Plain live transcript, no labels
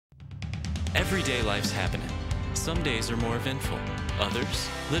Everyday life's happening. Some days are more eventful. Others,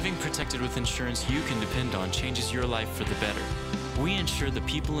 living protected with insurance you can depend on changes your life for the better. We insure the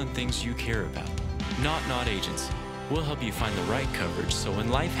people and things you care about. Not Agency. We'll help you find the right coverage so when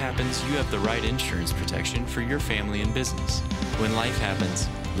life happens, you have the right insurance protection for your family and business. When life happens,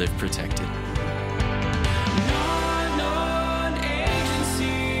 live protected.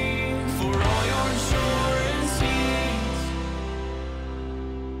 Agency for all your insurance needs.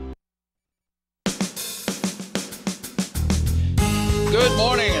 Good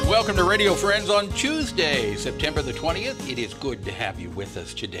morning and welcome to Radio Friends on Tuesday, September the 20th. It is good to have you with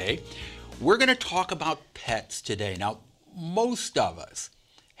us today. We're going to talk about pets today. Now, most of us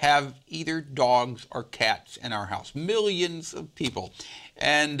have either dogs or cats in our house, millions of people.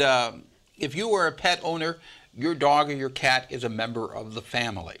 And if you are a pet owner, your dog or your cat is a member of the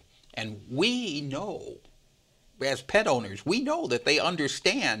family. And we know, as pet owners, we know that they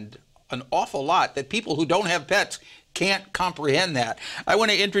understand an awful lot that people who don't have pets can't comprehend that. I want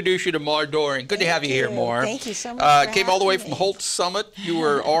to introduce you to Mar Doering. Good to have you here, Mar. Thank you so much for Came all the way having from me. Holt Summit. You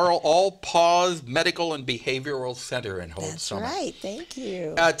were all Paws Medical and Behavioral Center in Holt Summit. That's right. Thank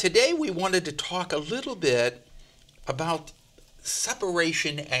you. Today we wanted to talk a little bit about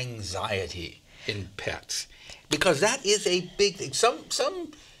separation anxiety in pets, because that is a big thing. Some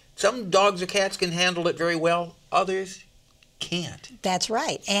dogs or cats can handle it very well. Others can't. That's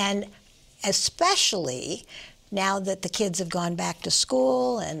right. And especially now that the kids have gone back to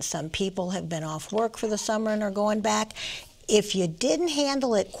school and some people have been off work for the summer and are going back, if you didn't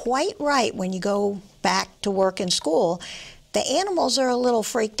handle it quite right when you go back to work and school, the animals are a little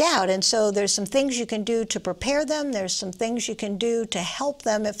freaked out. And so there's some things you can do to prepare them. There's some things you can do to help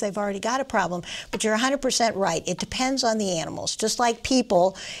them if they've already got a problem. But you're 100% right. It depends on the animals. Just like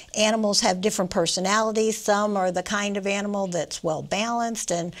people, animals have different personalities. Some are the kind of animal that's well balanced,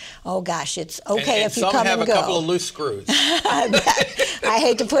 and oh gosh, it's okay if you come and go. Some have a couple of loose screws. I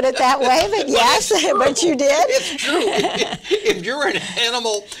hate to put it that way, but yes, but you did. It's true. If you're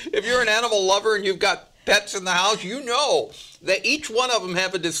an animal lover and you've got pets in the house, you know that each one of them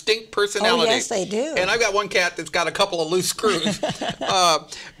have a distinct personality. Oh, yes, they do. And I've got one cat that's got a couple of loose screws.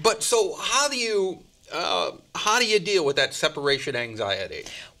 But so how do you deal with that separation anxiety?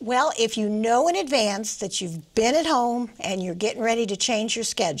 Well, if you know in advance that you've been at home and you're getting ready to change your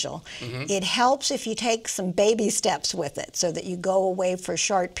schedule, it helps if you take some baby steps with it so that you go away for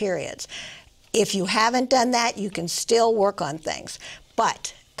short periods. If you haven't done that, you can still work on things.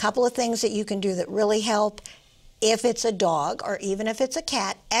 But couple of things that you can do that really help. If it's a dog or even if it's a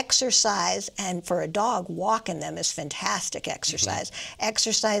cat, exercise, and for a dog, walking them is fantastic exercise.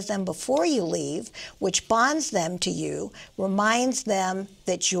 Exercise them before you leave, which bonds them to you, reminds them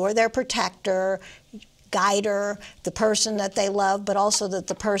that you're their protector, guider, the person that they love, but also that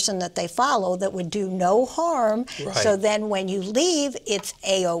the person that they follow that would do no harm. Right. So then when you leave, it's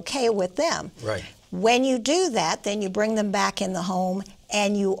A-okay with them. Right. When you do that, then you bring them back in the home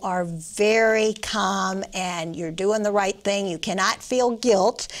and you are very calm and you're doing the right thing. You cannot feel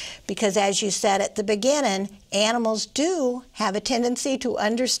guilt because, as you said at the beginning, animals do have a tendency to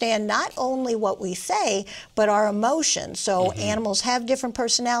understand not only what we say, but our emotions. So animals have different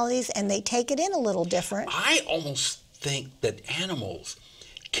personalities and they take it in a little different. I almost think that animals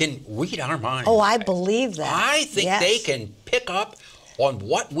can read our minds. Oh, I believe that. I think they can pick up on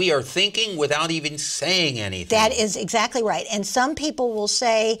what we are thinking without even saying anything. That is exactly right. And some people will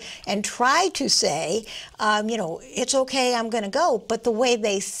say and try to say, you know, it's okay, I'm going to go. But the way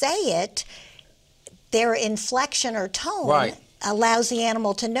they say it, their inflection or tone allows the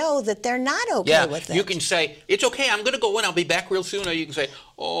animal to know that they're not okay with it. You can say, it's okay, I'm going to go in, I'll be back real soon. Or you can say,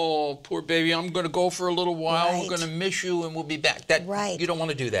 oh, poor baby, I'm going to go for a little while. We're going to miss you and we'll be back. You don't want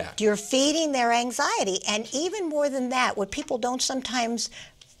to do that. You're feeding their anxiety. And even more than that, what people don't sometimes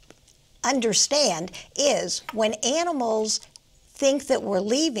understand is when animals think that we're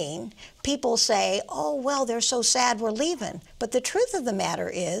leaving, people say, oh, well, they're so sad we're leaving. But the truth of the matter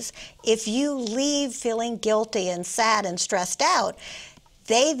is, if you leave feeling guilty and sad and stressed out,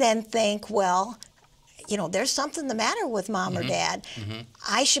 they then think, well, you know, there's something the matter with mom or dad.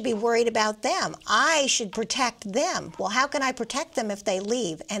 I should be worried about them. I should protect them. Well, how can I protect them if they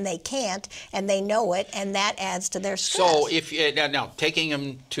leave? And they can't, and they know it, and that adds to their stress. So if now taking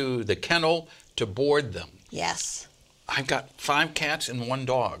them to the kennel to board them. Yes. I've got 5 cats and 1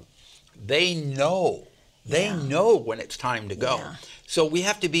 dog. They know. They know when it's time to go. So we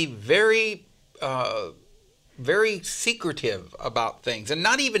have to be very, very secretive about things and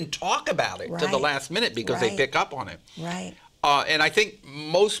not even talk about it to the last minute because they pick up on it. Right. And I think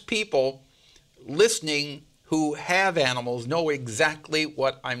most people listening who have animals know exactly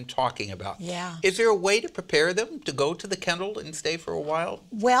what I'm talking about. Yeah. Is there a way to prepare them to go to the kennel and stay for a while?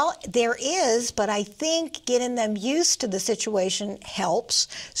 Well, there is, but I think getting them used to the situation helps.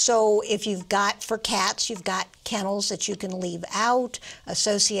 So if you've got, for cats, you've got kennels that you can leave out,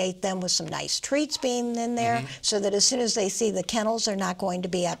 associate them with some nice treats being in there, so that as soon as they see the kennels, they're not going to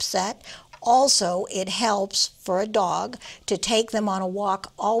be upset. Also, it helps for a dog to take them on a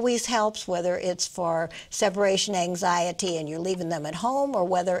walk. Always helps, whether it's for separation anxiety and you're leaving them at home, or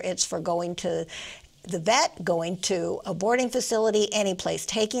whether it's for going to the vet, going to a boarding facility, any place.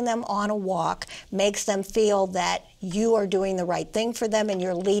 Taking them on a walk makes them feel that you are doing the right thing for them and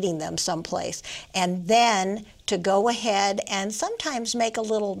you're leading them someplace. And then to go ahead and sometimes make a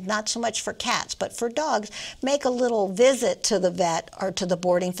little, not so much for cats, but for dogs, make a little visit to the vet or to the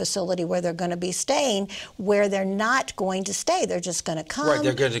boarding facility where they're going to be staying, where they're not going to stay. They're just going to come. Right,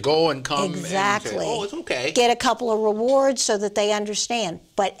 they're going to go and come exactly. and say, oh, it's okay. Get a couple of rewards so that they understand.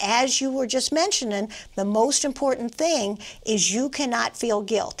 But as you were just mentioning, the most important thing is you cannot feel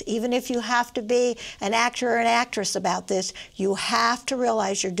guilt. Even if you have to be an actor or an actress about this, you have to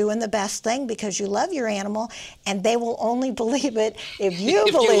realize you're doing the best thing because you love your animal, and they will only believe it if you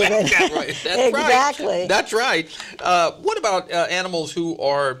believe it. That right. That's exactly. Right. That's right. What about animals who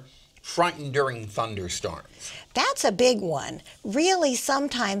are frightened during thunderstorms? That's a big one. Really,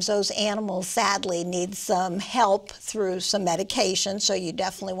 sometimes those animals sadly need some help through some medication, so you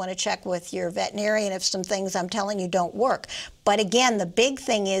definitely want to check with your veterinarian if some things I'm telling you don't work. But again, the big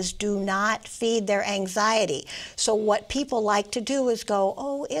thing is do not feed their anxiety. So what people like to do is go,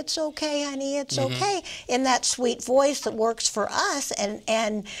 oh, it's okay, honey, it's okay, in that sweet voice that works for us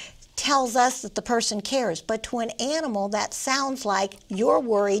and tells us that the person cares. But to an animal, that sounds like you're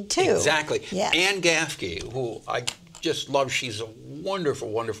worried too. Exactly. Yes. Ann Gaffke, who I just love, she's a wonderful,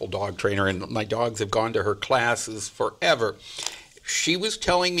 wonderful dog trainer, and my dogs have gone to her classes forever. She was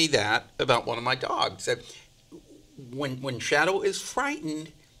telling me that about one of my dogs, that when Shadow is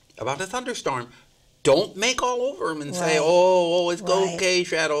frightened about a thunderstorm, don't make all over him and say, oh, it's okay,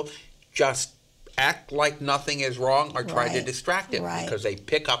 Shadow. Just act like nothing is wrong or try to distract him because they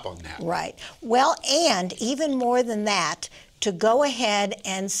pick up on that. Right. Well, and even more than that, to go ahead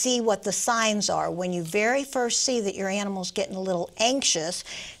and see what the signs are. When you very first see that your animal's getting a little anxious,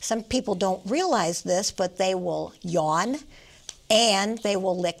 some people don't realize this, but they will yawn and they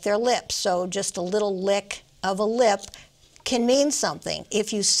will lick their lips. So just a little lick of a lip can mean something.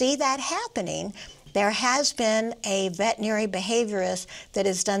 If you see that happening, there has been a veterinary behaviorist that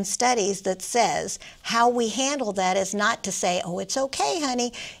has done studies that says how we handle that is not to say, oh, it's okay,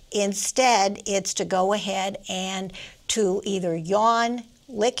 honey. Instead, it's to go ahead and to either yawn,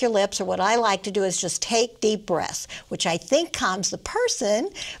 lick your lips, or what I like to do is just take deep breaths, which I think calms the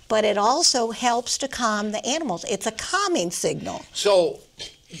person, but it also helps to calm the animals. It's a calming signal. So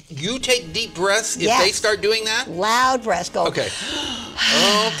you take deep breaths if they start doing that? Loud breaths. Go. Okay.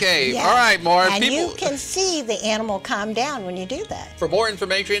 Okay. Yes. All right, Maura. And you can see the animal calm down when you do that. For more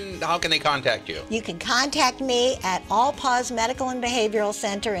information, how can they contact you? You can contact me at Paws Medical and Behavioral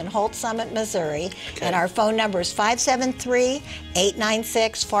Center in Holt Summit, Missouri. And our phone number is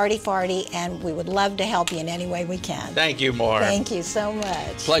 573-896-4040, and we would love to help you in any way we can. Thank you, Maura. Thank you so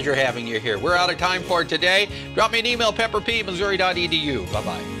much. Pleasure having you here. We're out of time for today. Drop me an email, pepperp@missouri.edu.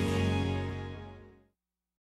 Bye-bye.